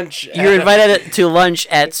lunch. "You're invited to lunch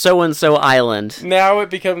at so and so island." Now it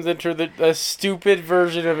becomes a stupid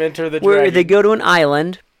version of Enter the Where Dragon. they go to an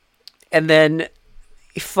island, and then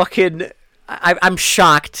fucking I'm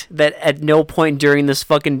shocked that at no point during this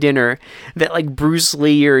fucking dinner that like Bruce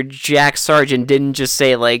Lee or Jack Sargent didn't just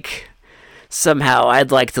say like, somehow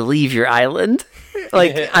I'd like to leave your island.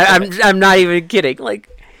 Like I'm not even kidding. Like,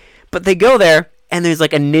 but they go there, and there's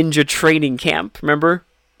like a ninja training camp. Remember?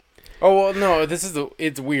 Oh well, no.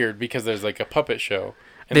 It's weird because there's like a puppet show.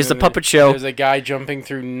 And There's then a puppet show. There's a guy jumping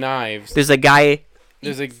through knives. There's a guy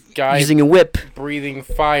There's a guy using a whip. breathing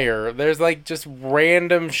fire. There's like just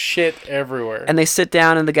random shit everywhere. And they sit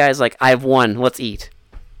down, and the guy's like, "I've won. Let's eat."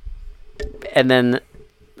 And then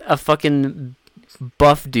a fucking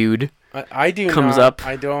buff dude, I do comes not, up.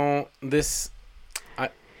 I don't. This.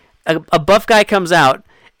 a buff guy comes out,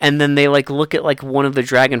 and then they like look at like one of the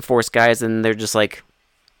Dragon Force guys, and they're just like,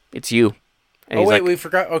 "It's you." And Oh he's wait, like, we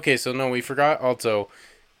forgot. Okay, so no, we forgot also.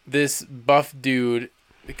 This buff dude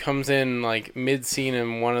comes in like mid scene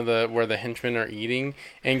in one of the where the henchmen are eating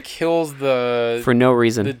and kills the for no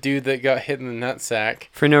reason. the dude that got hit in the nutsack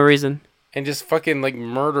For no reason. and just fucking like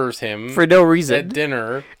murders him For no at reason.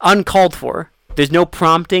 dinner. Uncalled for. There's no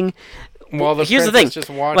prompting. While the Here's the thing. princess just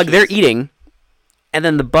watches. Like they're eating, and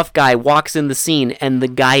then the buff guy walks in the scene, and the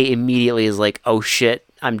guy immediately is like, "Oh shit,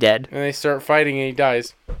 I'm dead." and they start fighting and he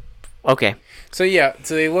dies. Okay. So yeah,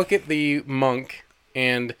 so they look at the monk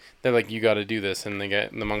and they're like, "You got to do this," and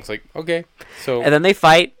the monk's like, "Okay." So And then they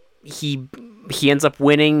fight. He ends up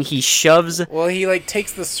winning. He shoves well, he like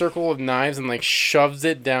takes the circle of knives and like shoves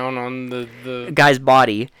it down on the guy's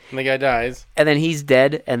body, and the guy dies. and then he's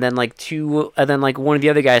dead. And then like one of the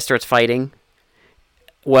other guys starts fighting,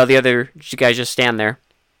 while the other guys just stand there.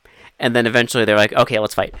 And then eventually they're like, "Okay,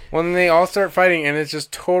 let's fight." Well, then they all start fighting, and it's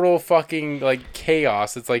just total fucking like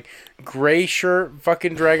chaos. It's like gray shirt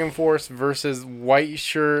fucking Dragon Force versus white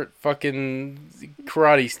shirt fucking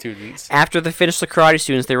karate students. After they finish the karate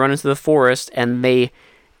students, they run into the forest, and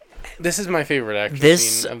This is my favorite action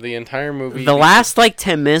This- scene of the entire movie. the last like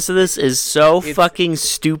 10 minutes of this is so It's- fucking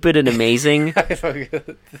stupid and amazing. I fucking,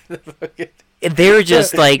 the fucking, They're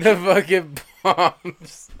just like, the fucking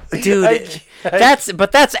bombs. dude,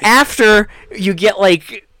 that's after you get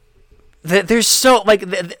like, there's so like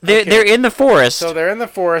they're in the forest. So they're in the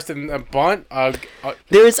forest, and a bunch.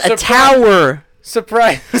 There's a Surprise. tower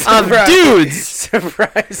Surprise! of Surprise. dudes.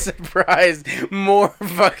 Surprise! Surprise! More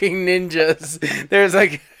fucking ninjas. There's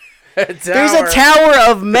like a tower. There's a tower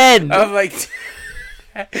of men. of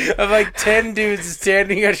like 10 dudes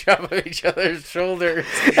standing on top of each other's shoulders,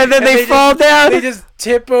 And then they fall just, down. They just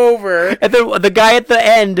tip over, And then the guy at the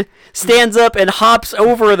end stands up and hops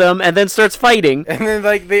over them, and then starts fighting. and then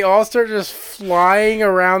like they all start just flying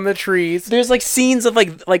around the trees. There's like scenes of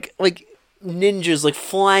like ninjas like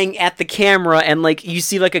flying at the camera, and like you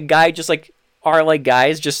see like a guy just like are like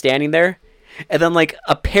guys just standing there, and then like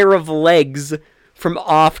a pair of legs from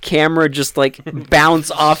off camera just like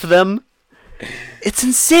bounce off them. It's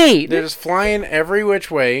insane. They're just flying every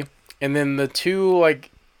which way, and then the two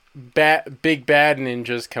like big bad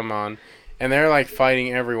ninjas come on, and they're like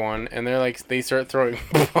fighting everyone, and they're like they start throwing.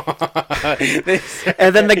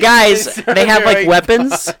 And then the guys they have like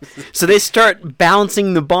weapons, so they start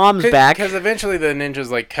bouncing the bombs back. Because eventually the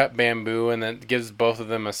ninjas like cut bamboo, and that gives both of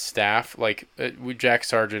them a staff, like Jack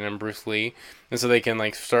Sargent and Bruce Lee, and so they can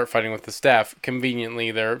like start fighting with the staff.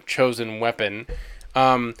 Conveniently, their chosen weapon.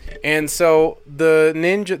 And so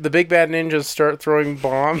the big bad ninjas start throwing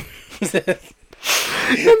bombs. And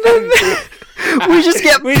then we just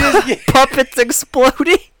get puppets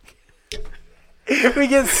exploding. We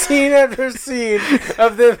get scene after scene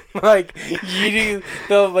of them like yeeting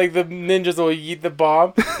the ninjas will yeet the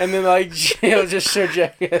bomb, and then like it'll just show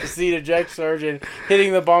a scene of Jack Sargent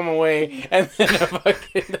hitting the bomb away, and then a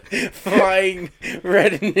fucking flying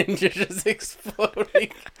red ninja just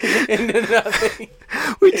exploding into nothing.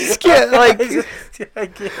 We just get like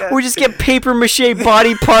we just get paper mache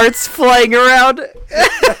body parts flying around.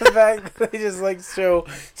 The fact that they just like show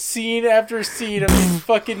scene after scene of these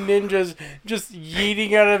fucking ninjas just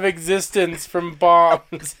yeeting out of existence from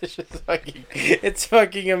bombs. It's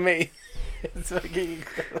fucking amazing. It's fucking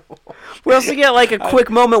incredible. We also get like a quick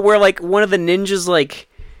moment where like one of the ninjas like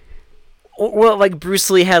Bruce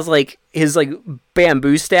Lee has like his like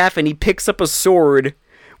bamboo staff, and he picks up a sword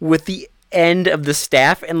with the end of the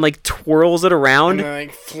staff and like twirls it around, and then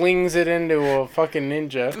like flings it into a fucking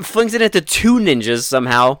ninja. Flings it into two ninjas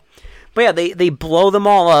somehow. But yeah, they blow them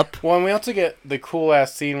all up. Well, and we also get the cool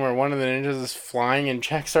ass scene where one of the ninjas is flying, and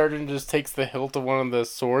Jack Sargent just takes the hilt of one of the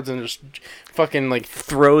swords and just fucking like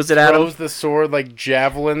throws it at him. Throws the sword like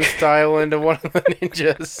javelin style into one of the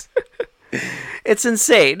ninjas. It's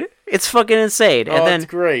insane. It's fucking insane. Oh, and then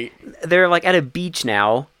it's great. They're like at a beach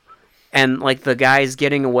now, and like the guy's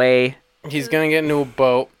getting away. He's gonna get into a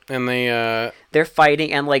boat, and they're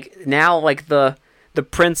fighting, and like now like the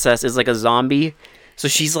princess is like a zombie. So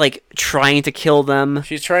she's like trying to kill them.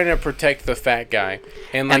 She's trying to protect the fat guy,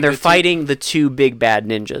 and like they're fighting the two big bad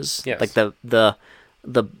ninjas. Yes. Like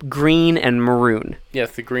the green and maroon.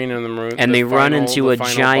 Yes, the green and the maroon. And they run into a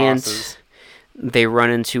giant. Bosses. They run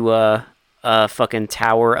into a fucking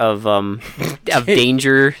tower of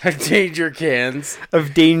danger. Danger cans.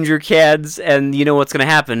 Of danger cans, and you know what's gonna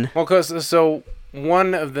happen? Well, so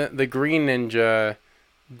one of the green ninja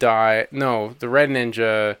the red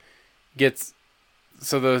ninja gets.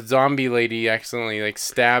 So the zombie lady accidentally like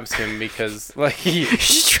stabs him because like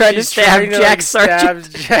she's trying to stab Jack Sargent.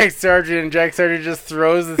 Jack Sargent, and Jack Sargent just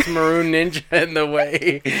throws this maroon ninja in the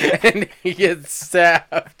way, and he gets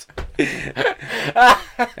stabbed.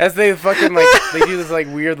 As they fucking like they do this like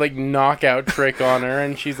weird like knockout trick on her,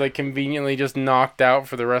 and she's like conveniently just knocked out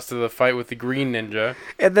for the rest of the fight with the green ninja.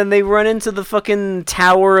 And then they run into the fucking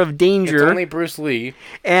tower of danger. It's only Bruce Lee.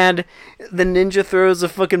 And the ninja throws a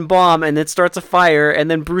fucking bomb, and it starts a fire, and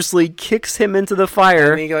then Bruce Lee kicks him into the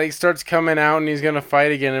fire. And he like starts coming out, and he's gonna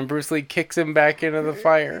fight again, and Bruce Lee kicks him back into the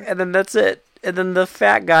fire. And then that's it. And then the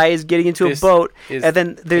fat guy is getting into a boat, and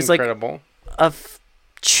then there's incredible. Like a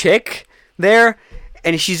chick there,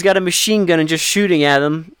 and she's got a machine gun and just shooting at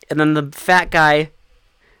him. And then the fat guy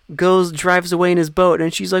drives away in his boat,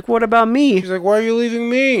 and she's like, "What about me?" She's like, "Why are you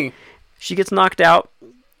leaving me?" She gets knocked out.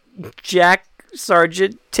 Jack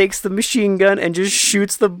Sargent takes the machine gun and just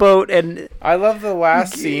shoots the boat. And I love the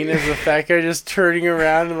last scene is the fat guy just turning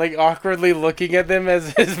around and like awkwardly looking at them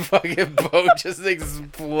as his fucking boat just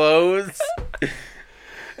explodes.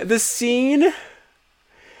 The scene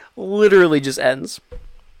literally just ends.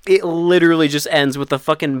 It literally just ends with the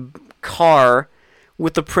fucking car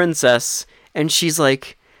with the princess, and she's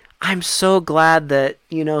like, "I'm so glad that,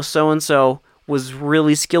 so-and-so was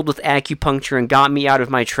really skilled with acupuncture and got me out of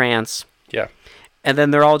my trance." Yeah. And then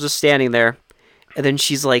they're all just standing there, and then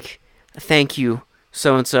she's like, "Thank you,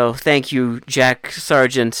 so-and-so. Thank you, Jack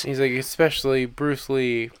Sargent." He's like, "Especially Bruce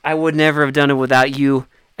Lee. I would never have done it without you,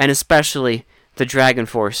 and especially the Dragon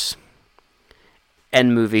Force."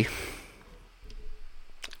 End movie.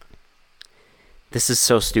 This is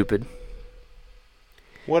so stupid.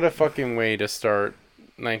 What a fucking way to start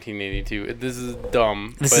 1982. This is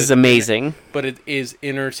dumb. This is amazing. But it is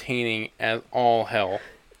entertaining as all hell.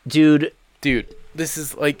 Dude, this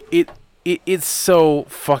is like it's so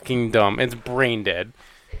fucking dumb. It's brain dead.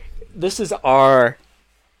 This is our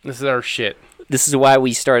shit. This is why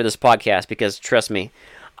we started this podcast, because trust me,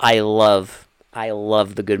 I love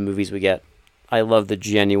the good movies we get. I love the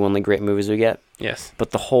genuinely great movies we get. Yes.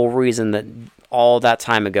 But the whole reason that all that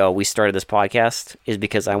time ago we started this podcast is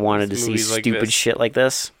because I wanted to see Movies like stupid this. shit like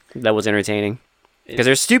this that was entertaining. Because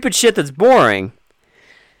there's stupid shit that's boring.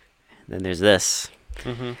 Then there's this.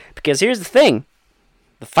 Mm-hmm. Because here's the thing.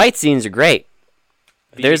 The fight scenes are great.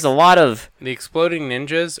 There's a lot of... The exploding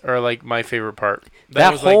ninjas are like my favorite part.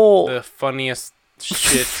 That was whole- like the funniest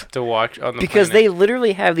shit to watch on the Because planet. they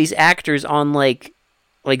literally have these actors on like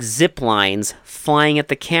zip lines flying at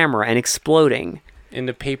the camera and exploding.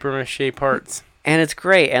 Into paper mache parts. And it's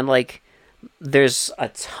great. And like there's a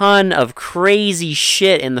ton of crazy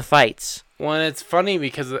shit in the fights. Well, and it's funny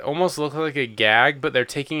because it almost looks like a gag, but they're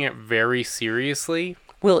taking it very seriously.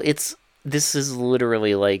 Well, this is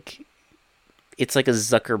literally like it's like a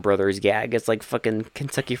Zucker Brothers gag. It's like fucking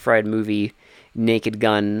Kentucky Fried Movie Naked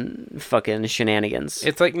Gun fucking shenanigans.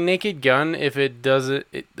 It's like Naked Gun if it doesn't.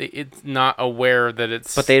 It's not aware that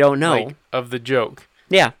it's. But they don't know. Like, of the joke.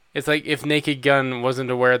 Yeah. It's like if Naked Gun wasn't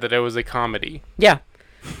aware that it was a comedy. Yeah.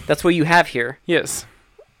 That's what you have here. Yes.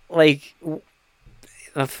 Like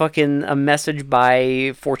a message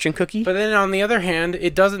by Fortune Cookie. But then on the other hand,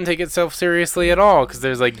 it doesn't take itself seriously at all because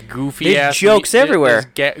there's like goofy There's ass jokes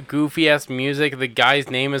everywhere. Goofy ass music. The guy's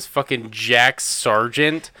name is fucking Jack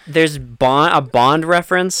Sargent. There's a Bond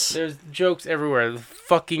reference. There's jokes everywhere. The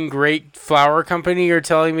fucking great flower company. You're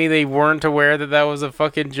telling me they weren't aware that that was a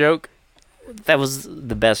fucking joke? That was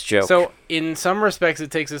the best joke. So in some respects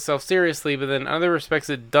it takes itself seriously, but then in other respects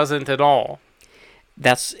it doesn't at all.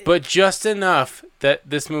 But just enough that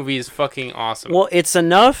this movie is fucking awesome. Well, it's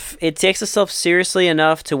enough. It takes itself seriously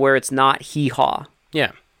enough to where it's not hee-haw.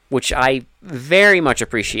 Yeah. Which I very much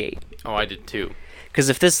appreciate. Oh, I did too. Because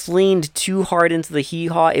if this leaned too hard into the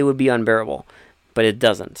hee-haw, it would be unbearable. But it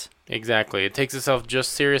doesn't. Exactly. It takes itself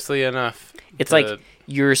just seriously enough. It's like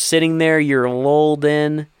you're sitting there, you're lulled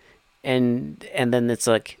in, and then it's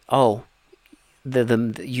like, oh,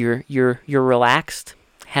 you're relaxed.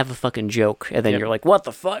 Have a fucking joke, and then you're like, what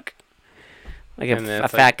the fuck? Like a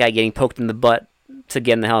fat guy getting poked in the butt to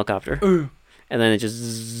get in the helicopter. And then it just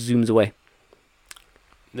zooms away.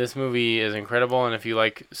 This movie is incredible, and if you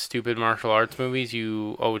like stupid martial arts movies,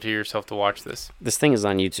 you owe it to yourself to watch this. This thing is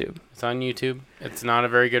on YouTube. It's on YouTube. It's not a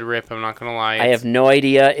very good rip, I'm not going to lie. I have no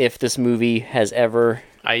idea if this movie has ever...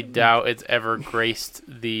 I doubt it's ever graced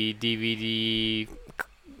the DVD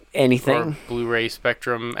anything or Blu-ray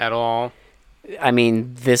spectrum at all. I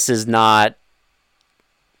mean, this is not...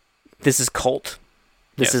 This is cult.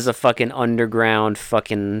 This is a fucking underground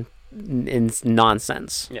fucking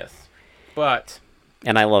nonsense. Yes. But...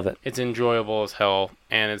 And I love it. It's enjoyable as hell,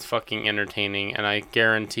 and it's fucking entertaining, and I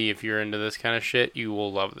guarantee if you're into this kind of shit, you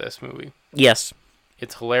will love this movie. Yes.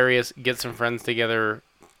 It's hilarious. Get some friends together,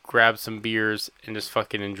 grab some beers, and just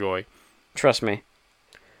fucking enjoy. Trust me.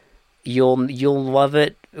 You'll love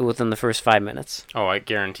it within the first 5 minutes. Oh, I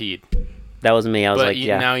guaranteed. That was me. I was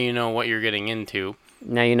yeah. Now you know what you're getting into.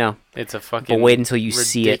 Now you know. It's a fucking but wait until you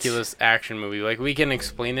see it. Ridiculous action movie. Like, we can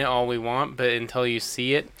explain it all we want, but until you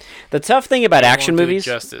see it... The tough thing about action movies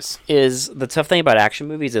justice. is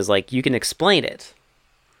like you can explain it.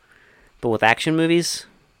 But with action movies...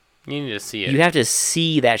 You need to see it. You have to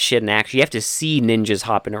see that shit in action. You have to see ninjas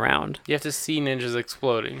hopping around. You have to see ninjas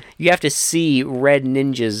exploding. You have to see red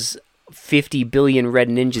ninjas, 50 billion red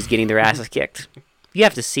ninjas getting their asses kicked. You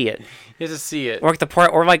have to see it. You have to see it. Or like the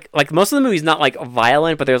part, or like most of the movie's not like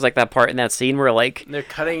violent, but there's like that part in that scene where like they're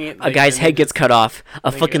cutting it. A guy's head gets cut off,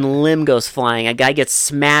 a fucking limb goes flying, a guy gets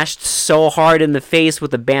smashed so hard in the face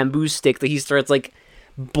with a bamboo stick that he starts like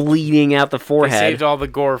bleeding out the forehead. They saved all the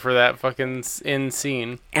gore for that fucking end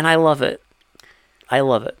scene. And I love it. I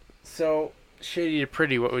love it. So, Shady to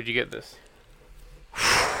Pretty, what would you get this?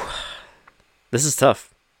 This is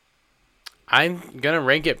tough. I'm going to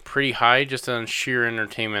rank it pretty high just on sheer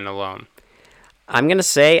entertainment alone. I'm going to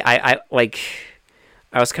say, I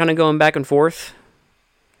was kind of going back and forth.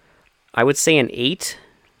 I would say an 8.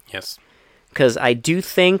 Yes. Because I do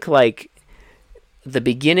think, like, the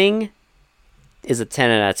beginning is a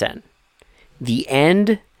 10 out of 10. The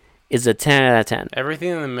end is a 10 out of 10. Everything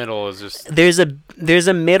in the middle is just... There's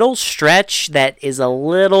a middle stretch that is a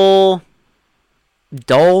little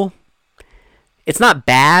dull. It's not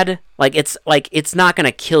bad. It's not going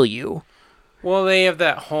to kill you. Well, they have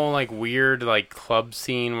that whole, like, weird, like, club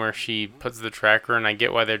scene where she puts the tracker, and I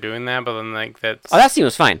get why they're doing that, but then, like, that's... Oh, that scene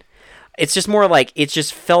was fine. It's just more like, it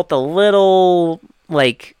just felt a little,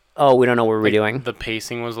 like, oh, we don't know what we're doing. The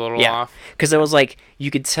pacing was a little off. Because it was like,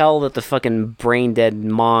 you could tell that the fucking brain-dead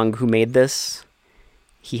Mong who made this,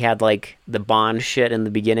 he had, like, the Bond shit in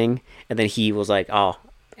the beginning, and then he was like, oh,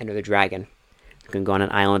 Enter the Dragon. We're going to go on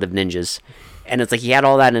an island of ninjas. And it's like he had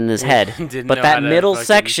all that in his head. Didn't But know that how to middle fucking-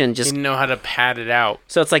 section just... didn't know how to pad it out.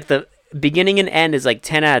 So it's like the beginning and end is like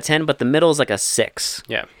 10 out of 10, but the middle is like a 6.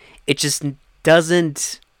 Yeah. It just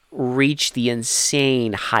doesn't reach the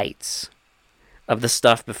insane heights of the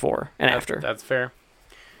stuff before and after. That's fair.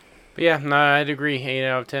 But yeah, no, I'd agree. 8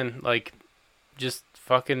 out of 10. Like, just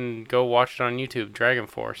fucking go watch it on YouTube. Dragon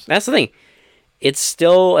Force. That's the thing. It's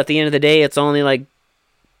still, at the end of the day, it's only like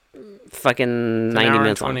fucking It's 90 an hour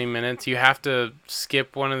minutes and 20 long. minutes. You have to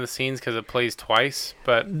skip one of the scenes because it plays twice.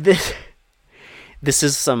 But This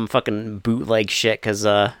is some fucking bootleg shit because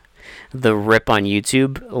the rip on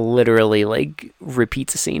YouTube literally like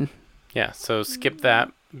repeats a scene. yeah, so skip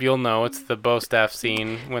that. You'll know it's the Bo staff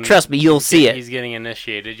scene when. Trust me, you'll see it. He's getting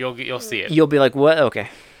initiated. You'll see it. You'll be like, what? Okay.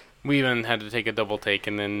 We even had to take a double take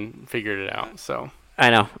and then figured it out. So, I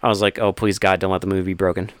know. I was like, oh, please, God, don't let the movie be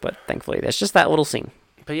broken. But thankfully, that's just that little scene.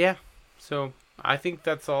 but yeah, so I think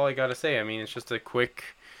that's all I gotta say. I mean, it's just a quick,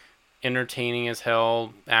 entertaining as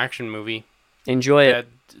hell action movie Enjoy it.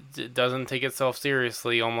 that doesn't take itself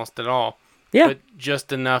seriously almost at all. Yeah. But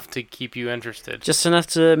just enough to keep you interested. Just enough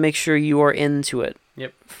to make sure you are into it.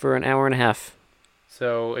 Yep. For an hour and a half.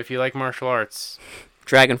 So if you like martial arts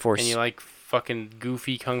Dragon Force. and you like fucking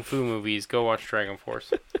goofy kung fu movies, go watch Dragon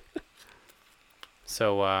Force.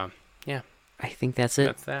 So yeah, I think that's it.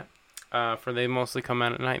 that's that. For They Mostly Come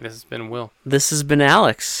Out at Night, this has been Will. This has been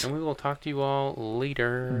Alex. And we will talk to you all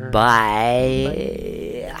later.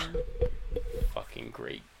 Bye.